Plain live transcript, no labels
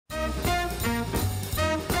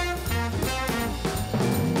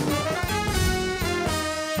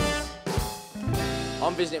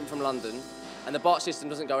I'm visiting from London, and the BART system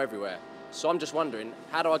doesn't go everywhere. So I'm just wondering,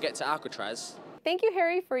 how do I get to Alcatraz? Thank you,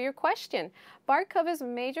 Harry, for your question. BART covers a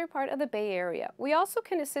major part of the Bay Area. We also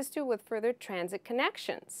can assist you with further transit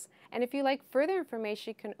connections. And if you'd like further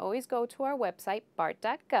information, you can always go to our website,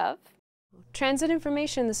 bart.gov. Transit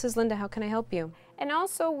information, this is Linda. How can I help you? And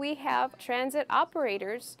also, we have transit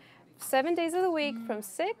operators 7 days of the week from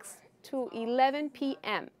 6 to 11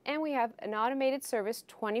 p.m. And we have an automated service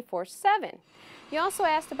 24/7. You also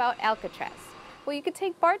asked about Alcatraz. Well, you could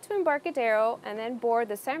take BART to Embarcadero and then board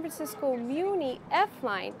the San Francisco Muni F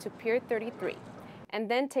line to Pier 33, and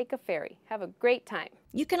then take a ferry. Have a great time.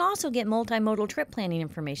 You can also get multimodal trip planning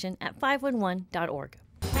information at 511.org.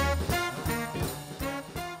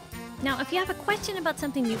 Now, if you have a question about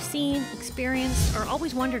something you've seen, experienced, or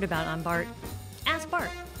always wondered about on BART, ask BART,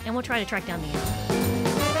 and we'll try to track down the answer.